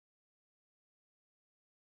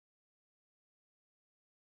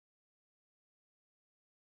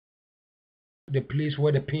the place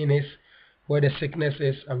where the pain is, where the sickness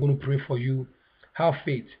is. I'm going to pray for you. Have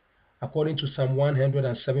faith. According to Psalm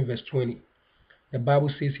 107 verse 20, the Bible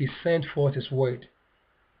says he sent forth his word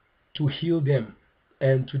to heal them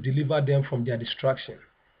and to deliver them from their destruction.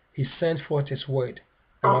 He sent forth his word.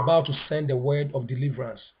 I'm about to send the word of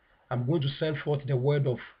deliverance. I'm going to send forth the word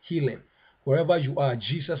of healing. Wherever you are,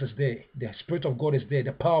 Jesus is there. The Spirit of God is there.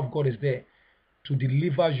 The power of God is there to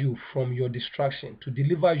deliver you from your destruction, to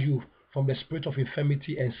deliver you from the spirit of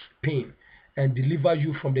infirmity and pain, and deliver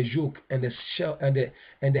you from the yoke and the shell and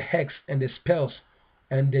the hex and the spells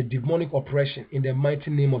and the demonic oppression in the mighty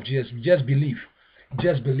name of Jesus. Just believe.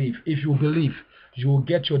 Just believe. If you believe, you will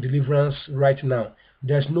get your deliverance right now.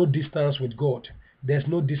 There's no distance with God. There's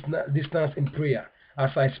no distance in prayer.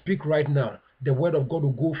 As I speak right now, the word of God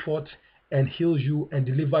will go forth and heal you and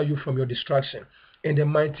deliver you from your destruction in the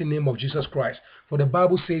mighty name of Jesus Christ. For the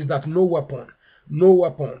Bible says that no weapon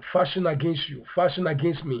fashioned against you, fashioned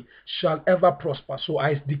against me, shall ever prosper. So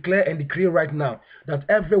I declare and decree right now that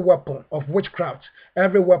every weapon of witchcraft,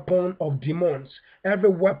 every weapon of demons, every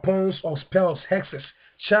weapons of spells, hexes,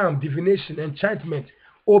 charm, divination, enchantment,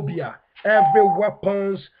 obia, every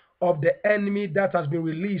weapons of the enemy that has been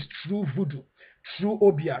released through voodoo, through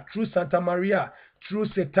obia, through Santa Maria, through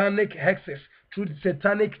satanic hexes, through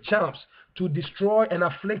satanic charms, to destroy and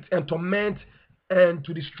afflict and torment and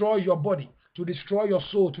to destroy your body, to destroy your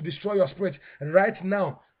soul, to destroy your spirit. Right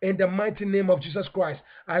now, in the mighty name of Jesus Christ,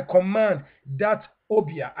 I command that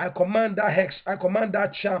obia, I command that hex, I command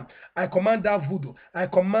that charm, I command that voodoo, I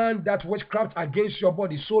command that witchcraft against your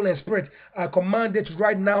body, soul and spirit. I command it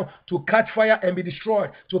right now to catch fire and be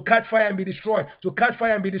destroyed, to catch fire and be destroyed, to catch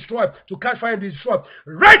fire and be destroyed, to catch fire and be destroyed.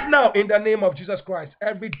 Right now, in the name of Jesus Christ,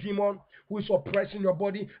 every demon who is oppressing your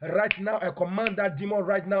body, right now, I command that demon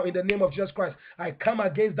right now in the name of Jesus Christ. I come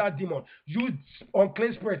against that demon. You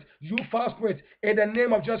unclean spirit, you foul spirit, in the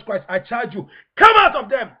name of Jesus Christ, I charge you. Come out of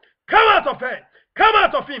them. Come out of her. Come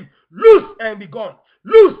out of him. Loose and be gone.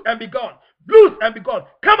 Loose and be gone. Loose and be gone.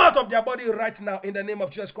 Come out of their body right now in the name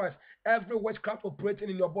of Jesus Christ. Every witchcraft operating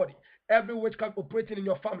in your body, every witchcraft operating in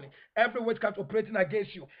your family, every witchcraft operating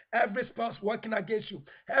against you, every spell working against you,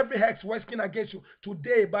 every hex working against you,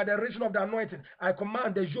 today by the reason of the anointing, I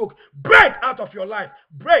command the yoke, break out of your life,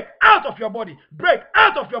 break out of your body, break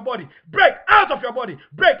out of your body, break out of your body,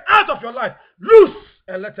 break out of your life. Loose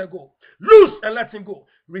and let her go. Loose and let him go.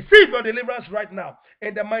 Receive your deliverance right now.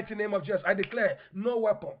 In the mighty name of Jesus, I declare no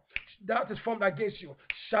weapon that is formed against you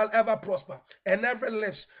shall ever prosper. And every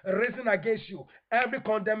lips risen against you, every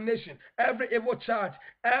condemnation, every evil charge,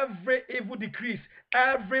 every evil decrease,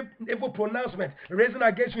 every evil pronouncement risen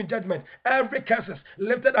against you in judgment, every curses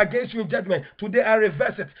lifted against you in judgment, today I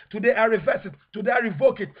reverse it. Today I reverse it. Today I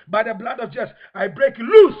revoke it. By the blood of Jesus, I break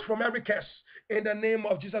loose from every curse in the name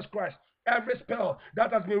of Jesus Christ. Every spell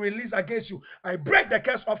that has been released against you, I break the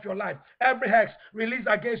curse of your life. Every hex released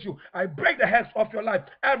against you, I break the hex of your life.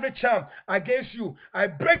 Every charm against you, I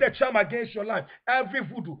break the charm against your life. Every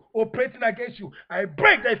voodoo operating against you, I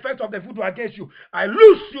break the effect of the voodoo against you. I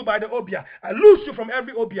loose you by the obia. I loose you from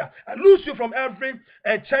every obia. I loose you from every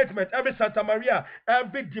enchantment, every Santa Maria,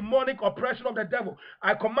 every demonic oppression of the devil.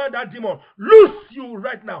 I command that demon, loose you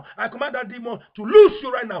right now. I command that demon to loose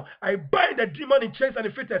you right now. I bind the demon in chains and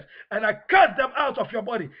in fetters, and I cast them out of your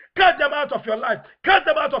body, cast them out of your life, cast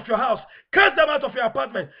them out of your house, cast them out of your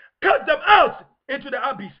apartment, cast them out into the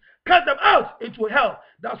abyss, cast them out into hell.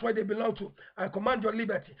 That's where they belong to. I command your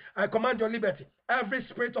liberty. I command your liberty. Every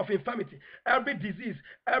spirit of infirmity, every disease,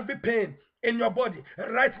 every pain in your body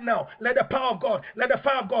right now, let the power of God, let the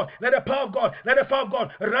fire of God, let the power of God, let the fire of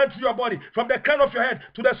God run through your body, from the crown of your head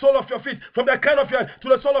to the sole of your feet, from the crown of your head to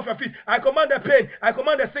the sole of your feet. I command the pain, I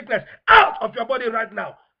command the sickness out of your body right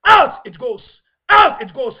now. Out it goes. Out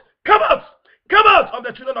it goes. Come out. Come out of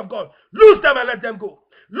the children of God. Lose them and let them go.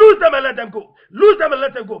 Lose them and let them go. Lose them and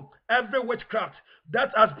let them go. Every witchcraft that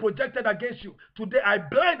has projected against you, today I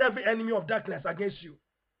blind every enemy of darkness against you.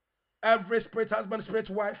 Every spirit husband, spirit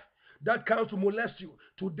wife that comes to molest you,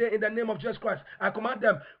 today in the name of Jesus Christ, I command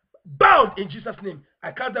them bound in Jesus' name.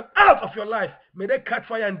 I cast them out of your life. May they catch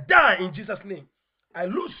fire and die in Jesus' name. I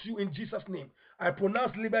loose you in Jesus' name. I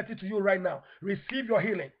pronounce liberty to you right now. Receive your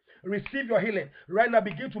healing. Receive your healing. Right now,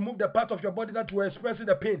 begin to move the part of your body that were expressing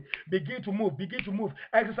the pain. Begin to move. Begin to move.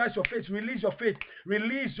 Exercise your faith. Release your faith.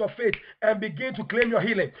 Release your faith and begin to claim your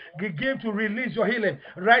healing. Begin to release your healing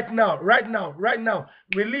right now. Right now. Right now.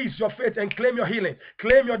 Release your faith and claim your healing.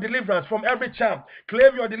 Claim your deliverance from every charm.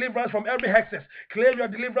 Claim your deliverance from every hexes. Claim your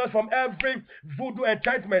deliverance from every voodoo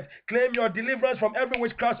enchantment. Claim your deliverance from every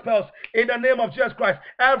witchcraft spells in the name of Jesus Christ.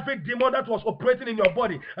 Every demon that was operating in your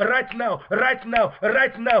body right now, right now,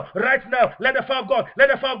 right now, right now. Let the fire of God, let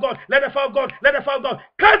the fire of God, let the fire of God, let the fire of God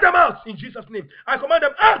cast them out in Jesus' name. I command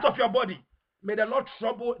them out of your body. May the Lord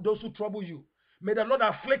trouble those who trouble you. May the Lord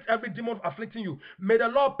afflict every demon afflicting you. May the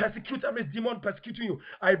Lord persecute every demon persecuting you.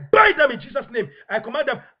 I bind them in Jesus' name. I command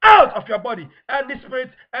them out of your body. Any spirit,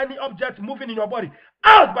 any object moving in your body,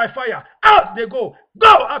 out by fire. Out they go. Go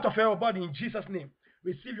out of your body in Jesus' name.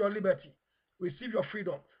 Receive your liberty. Receive your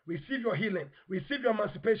freedom. Receive your healing. Receive your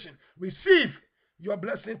emancipation. Receive your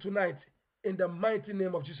blessing tonight in the mighty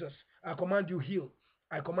name of Jesus. I command you healed.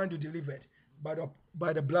 I command you delivered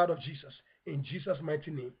by the blood of Jesus. In Jesus' mighty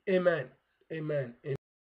name. Amen. Amen. Amen.